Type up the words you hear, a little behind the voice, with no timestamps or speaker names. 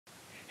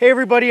Hey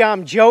everybody,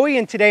 I'm Joey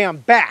and today I'm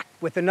back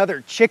with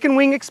another chicken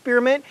wing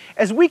experiment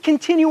as we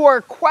continue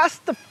our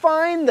quest to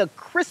find the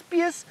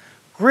crispiest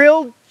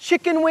grilled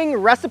chicken wing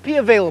recipe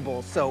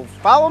available. So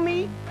follow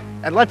me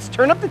and let's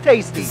turn up the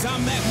tasty.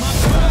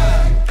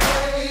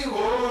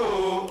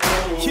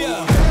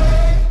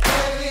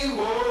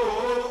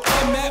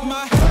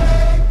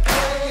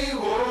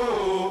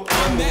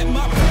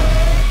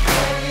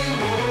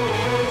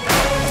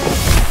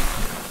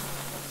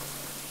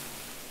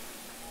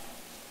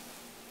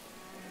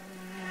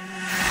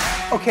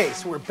 Okay,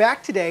 so we're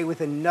back today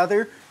with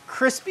another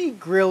crispy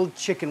grilled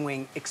chicken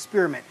wing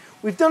experiment.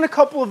 We've done a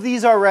couple of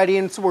these already,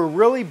 and so we're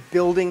really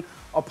building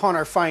upon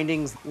our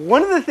findings.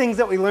 One of the things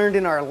that we learned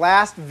in our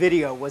last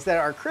video was that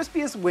our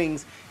crispiest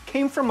wings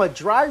came from a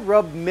dry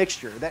rub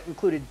mixture that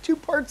included 2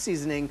 parts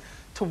seasoning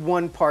to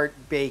 1 part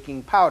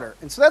baking powder.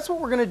 And so that's what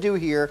we're gonna do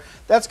here.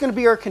 That's gonna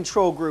be our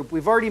control group.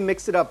 We've already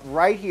mixed it up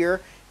right here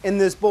in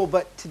this bowl,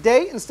 but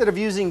today, instead of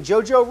using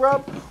JoJo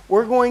rub,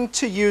 we're going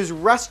to use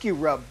Rescue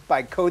Rub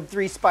by Code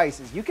 3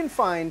 Spices. You can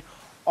find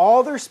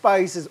all their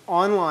spices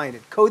online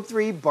at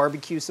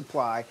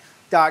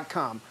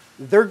code3barbecuesupply.com.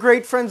 They're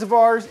great friends of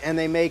ours and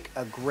they make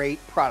a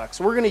great product.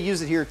 So we're gonna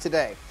use it here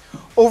today.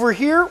 Over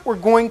here, we're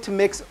going to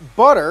mix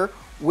butter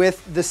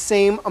with the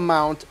same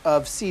amount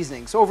of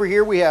seasoning. So over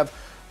here we have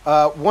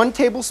 1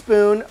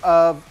 tablespoon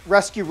of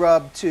Rescue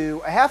Rub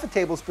to a 1/2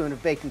 tablespoon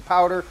of baking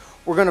powder.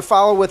 We're going to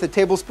follow with a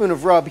tablespoon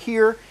of rub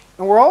here,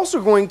 and we're also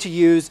going to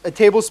use a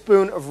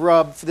tablespoon of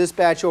rub for this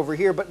batch over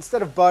here, but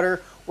instead of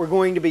butter, we're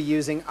going to be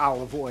using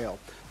olive oil.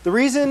 The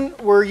reason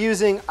we're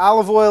using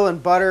olive oil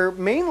and butter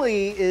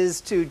mainly is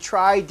to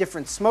try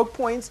different smoke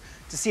points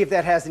to see if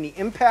that has any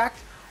impact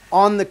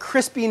on the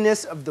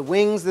crispiness of the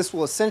wings. This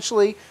will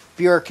essentially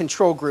be our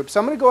control group. So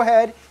I'm going to go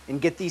ahead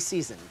and get these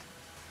seasoned.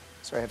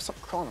 Sorry, I have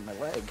something crawling on my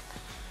leg.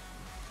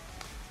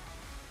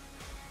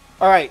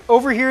 All right,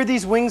 over here,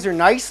 these wings are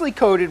nicely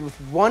coated with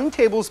 1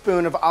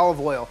 tablespoon of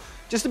olive oil.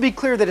 Just to be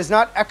clear, that is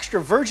not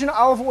extra virgin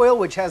olive oil,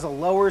 which has a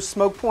lower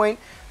smoke point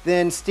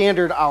than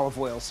standard olive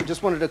oil. So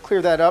just wanted to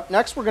clear that up.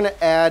 Next, we're gonna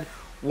add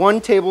 1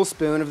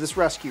 tablespoon of this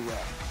Rescue Rub.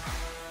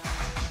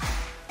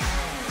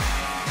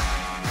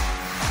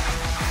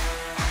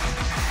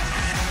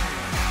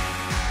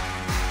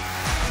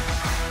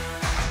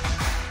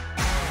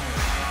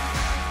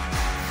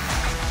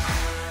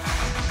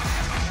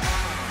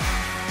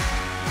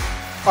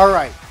 All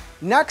right,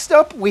 next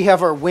up we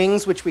have our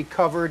wings, which we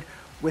covered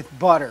with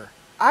butter.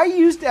 I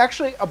used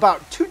actually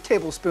about 2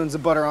 tablespoons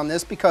of butter on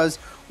this because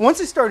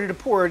once I started to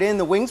pour it in,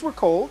 the wings were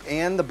cold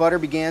and the butter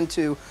began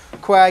to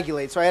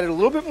coagulate. So I added a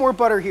little bit more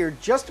butter here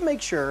just to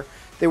make sure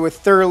they were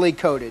thoroughly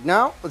coated.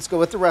 Now let's go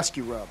with the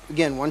Rescue Rub.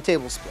 Again, 1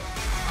 tablespoon.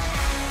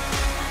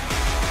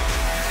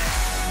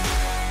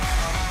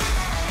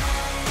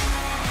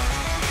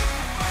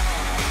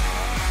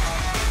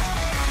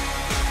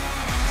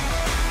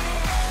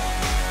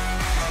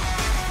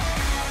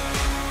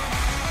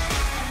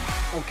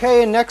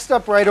 Okay, and next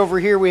up right over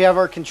here we have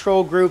our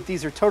control group.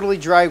 These are totally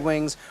dry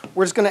wings.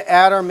 We're just going to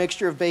add our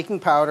mixture of baking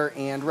powder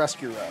and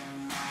Rescue Rub.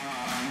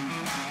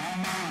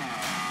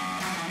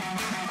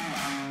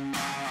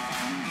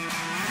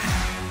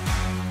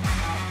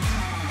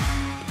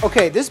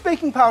 Okay, this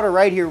baking powder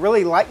right here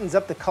really lightens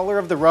up the color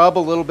of the rub a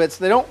little bit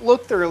so they don't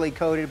look thoroughly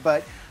coated,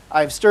 but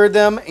I've stirred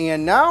them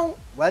and now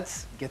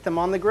let's get them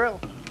on the grill.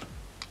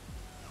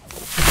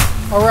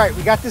 All right,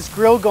 we got this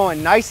grill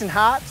going nice and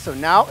hot, so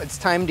now it's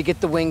time to get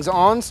the wings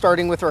on,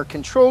 starting with our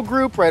control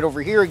group right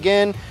over here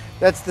again.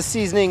 That's the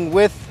seasoning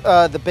with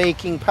the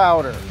baking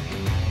powder.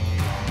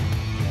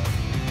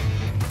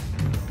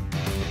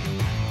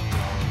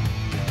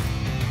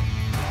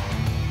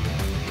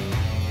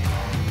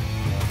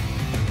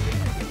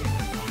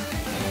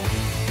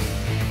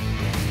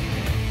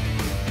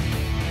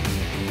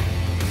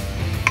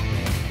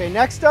 Okay,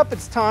 next up,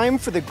 it's time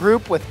for the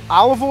group with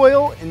olive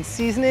oil and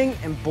seasoning,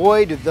 and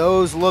boy, do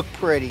those look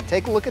pretty.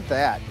 Take a look at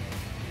that.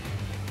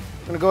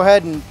 I'm gonna go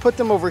ahead and put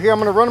them over here. I'm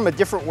gonna run them a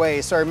different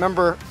way so I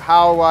remember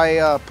how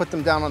I put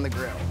them down on the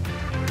grill.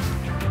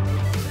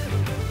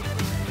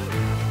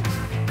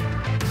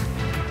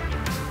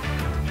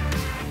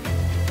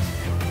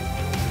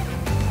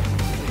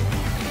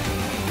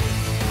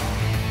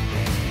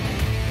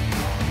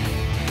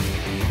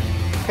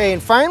 Okay,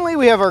 and finally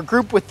we have our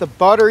group with the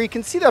butter. You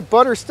can see that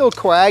butter is still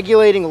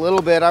coagulating a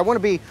little bit. I want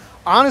to be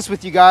honest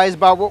with you guys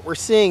about what we're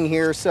seeing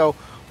here, so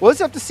we'll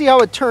just have to see how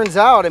it turns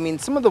out. I mean,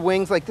 some of the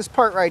wings, like this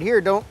part right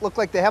here, don't look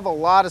like they have a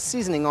lot of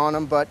seasoning on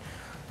them, but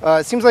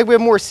it seems like we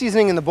have more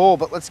seasoning in the bowl,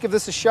 but let's give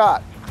this a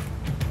shot.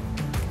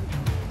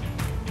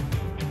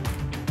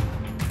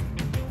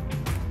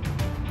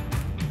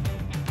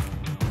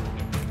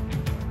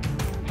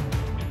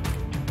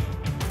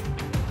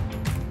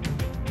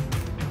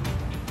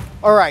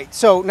 All right,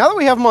 so now that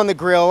we have them on the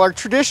grill, our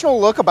traditional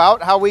look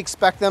about how we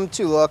expect them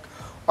to look,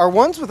 our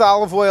ones with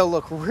olive oil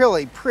look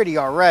really pretty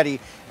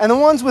already. And the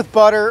ones with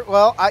butter,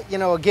 well,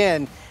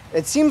 again,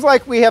 it seems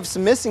like we have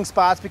some missing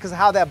spots because of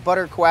how that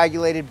butter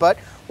coagulated, but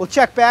we'll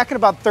check back in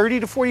about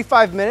 30 to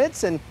 45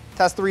 minutes and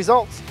test the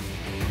results.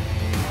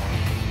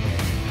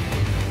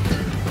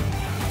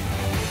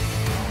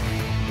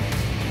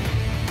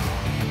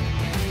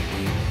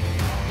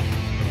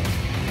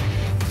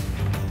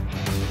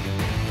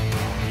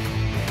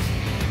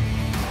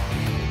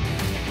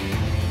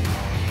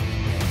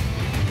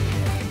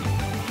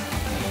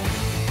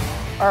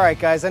 All right,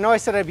 guys, I know I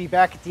said I'd be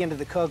back at the end of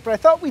the cook, but I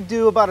thought we'd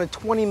do about a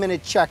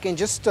 20-minute check-in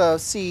just to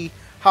see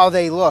how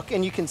they look.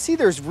 And you can see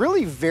there's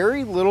really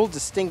very little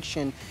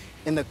distinction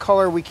in the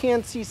color. We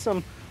can see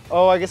some,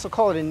 oh, I guess I'll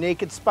call it a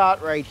naked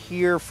spot right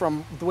here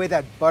from the way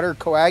that butter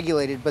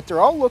coagulated, but they're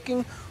all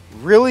looking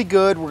really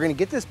good. We're gonna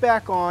get this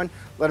back on,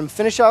 let them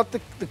finish out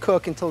the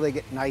cook until they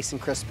get nice and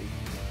crispy.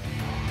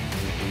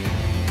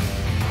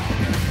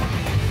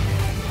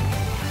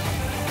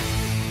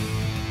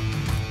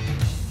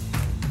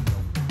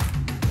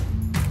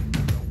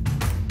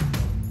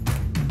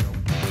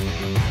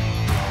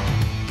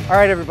 All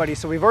right, everybody,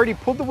 so we've already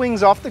pulled the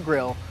wings off the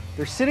grill.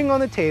 They're sitting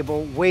on the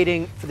table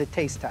waiting for the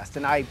taste test,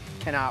 and I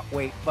cannot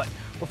wait. But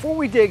before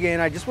we dig in,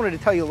 I just wanted to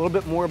tell you a little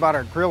bit more about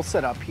our grill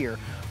setup here.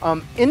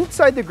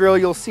 Inside the grill,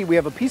 you'll see we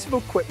have a piece of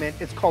equipment.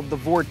 It's called the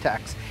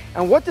Vortex.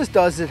 And what this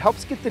does is it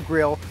helps get the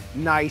grill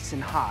nice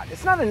and hot.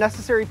 It's not a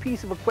necessary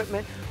piece of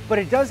equipment, but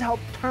it does help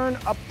turn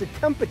up the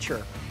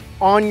temperature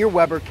on your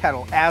Weber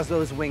kettle as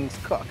those wings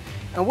cook.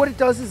 And what it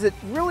does is it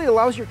really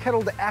allows your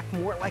kettle to act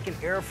more like an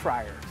air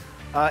fryer.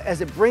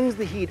 As it brings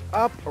the heat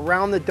up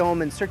around the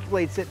dome and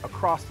circulates it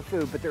across the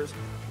food. But there's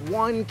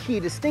one key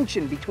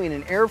distinction between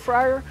an air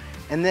fryer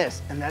and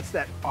this, and that's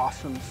that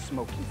awesome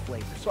smoky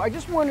flavor. So I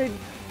just wanted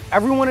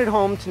everyone at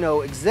home to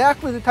know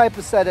exactly the type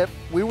of setup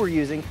we were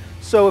using.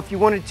 So if you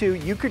wanted to,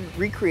 you could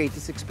recreate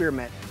this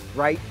experiment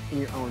right in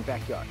your own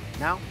backyard.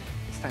 Now,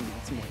 it's time to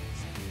eat some wings.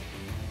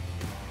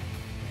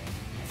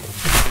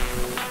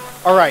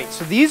 All right,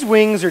 so these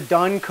wings are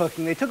done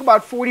cooking. They took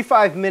about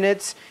 45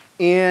 minutes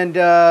and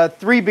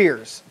 3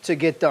 beers to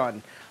get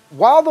done.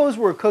 While those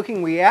were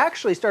cooking, we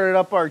actually started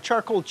up our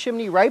charcoal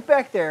chimney right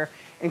back there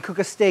and cook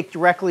a steak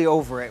directly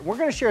over it. We're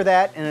gonna share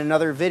that in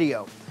another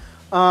video.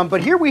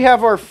 But here we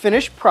have our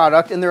finished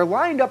product, and they're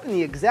lined up in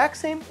the exact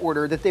same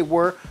order that they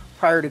were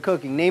prior to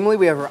cooking. Namely,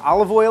 we have our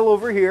olive oil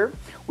over here,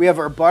 we have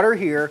our butter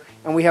here,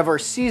 and we have our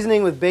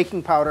seasoning with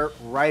baking powder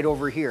right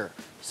over here.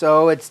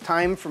 So it's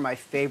time for my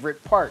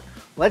favorite part.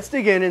 Let's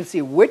dig in and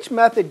see which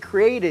method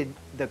created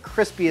the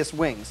crispiest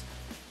wings.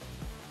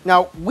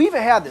 Now, we've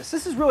had this.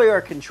 This is really our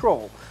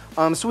control.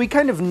 So we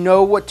kind of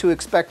know what to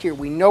expect here.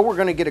 We know we're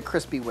gonna get a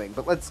crispy wing,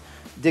 but let's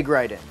dig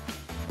right in.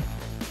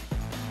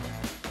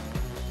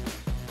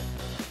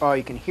 Oh,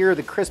 you can hear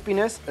the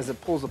crispiness as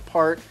it pulls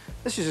apart.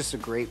 This is just a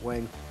great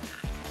wing.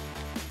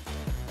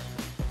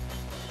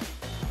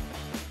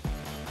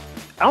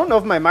 I don't know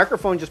if my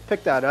microphone just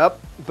picked that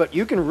up, but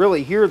you can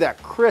really hear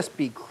that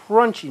crispy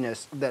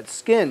crunchiness of that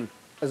skin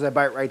as I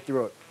bite right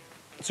through it.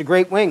 It's a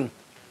great wing.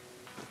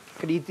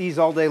 Could eat these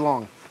all day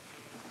long.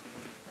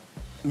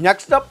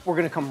 Next up, we're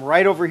gonna come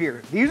right over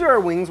here. These are our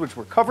wings, which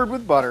were covered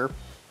with butter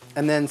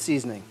and then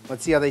seasoning.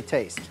 Let's see how they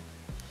taste.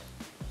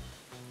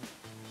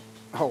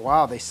 Oh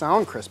wow, they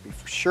sound crispy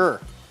for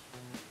sure.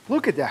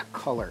 Look at that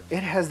color.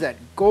 It has that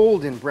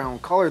golden brown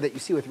color that you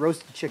see with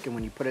roasted chicken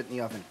when you put it in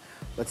the oven.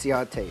 Let's see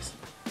how it tastes.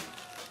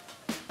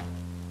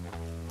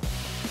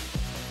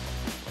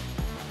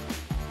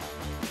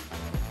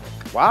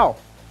 Wow,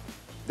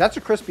 that's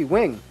a crispy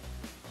wing.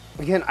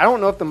 Again, I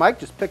don't know if the mic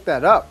just picked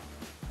that up,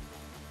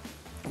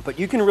 but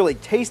you can really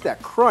taste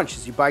that crunch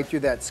as you bite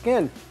through that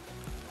skin.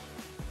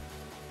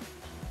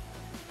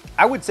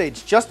 I would say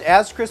it's just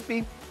as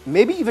crispy,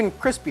 maybe even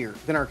crispier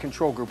than our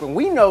control group. And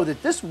we know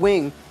that this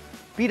wing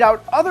beat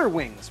out other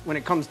wings when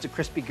it comes to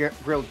crispy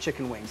grilled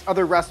chicken wings.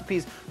 Other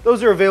recipes,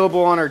 those are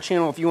available on our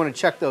channel if you want to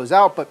check those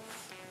out. But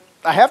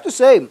I have to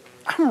say,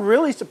 I'm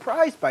really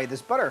surprised by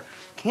this butter.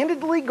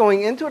 Candidly,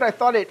 going into it, I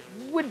thought it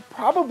would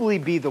probably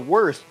be the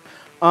worst.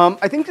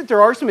 I think that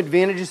there are some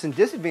advantages and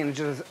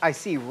disadvantages I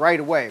see right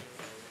away.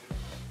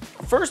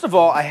 First of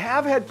all, I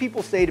have had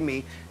people say to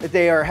me that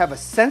they have a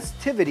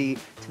sensitivity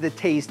to the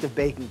taste of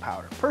baking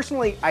powder.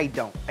 Personally, I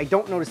don't. I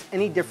don't notice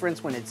any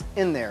difference when it's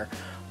in there.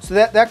 So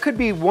that could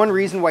be one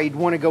reason why you'd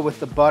want to go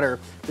with the butter.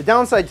 The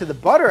downside to the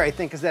butter, I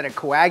think, is that it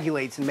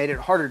coagulates and made it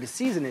harder to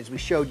season, as we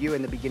showed you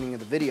in the beginning of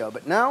the video.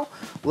 But now,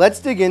 let's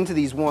dig into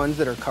these ones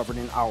that are covered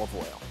in olive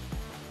oil.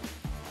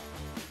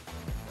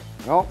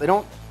 Well, they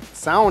don't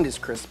sound as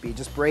crispy,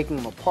 just breaking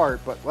them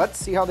apart, but let's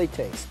see how they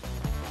taste.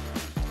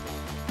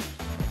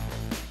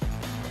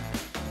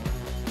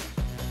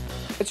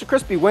 It's a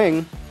crispy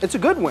wing. It's a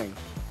good wing.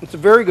 It's a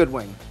very good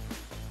wing.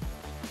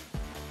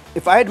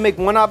 If I had to make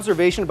one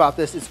observation about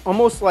this, it's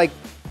almost like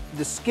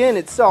the skin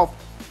itself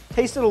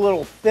tasted a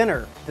little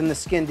thinner than the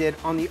skin did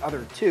on the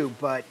other two,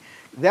 but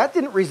that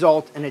didn't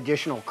result in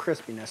additional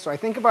crispiness. So I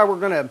think if I were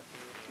gonna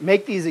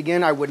make these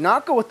again, I would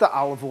not go with the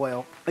olive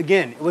oil.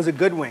 Again, it was a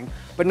good wing,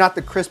 but not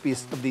the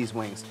crispiest of these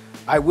wings.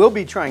 I will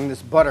be trying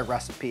this butter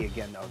recipe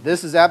again though.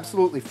 This is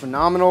absolutely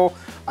phenomenal.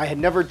 I had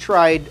never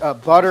tried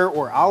butter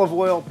or olive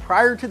oil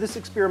prior to this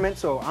experiment,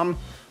 so I'm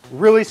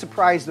really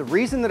surprised. The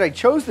reason that I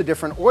chose the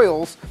different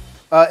oils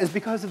is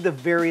because of the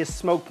various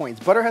smoke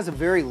points. Butter has a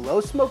very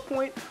low smoke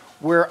point,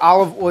 where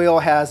olive oil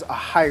has a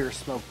higher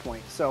smoke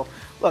point. So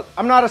look,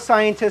 I'm not a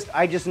scientist,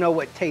 I just know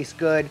what tastes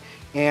good,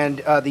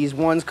 and these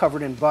ones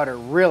covered in butter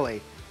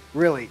really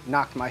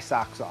knocked my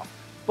socks off.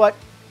 But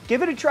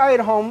give it a try at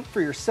home for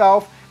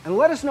yourself, and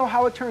let us know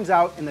how it turns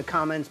out in the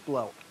comments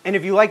below. And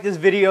if you like this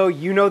video,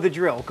 you know the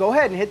drill. Go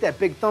ahead and hit that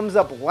big thumbs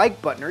up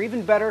like button, or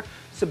even better,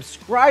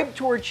 subscribe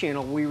to our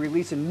channel. We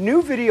release a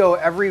new video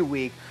every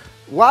week.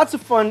 Lots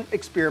of fun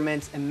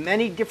experiments and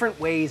many different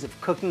ways of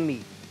cooking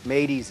meat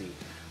made easy.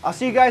 I'll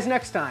see you guys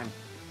next time.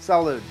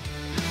 Salud.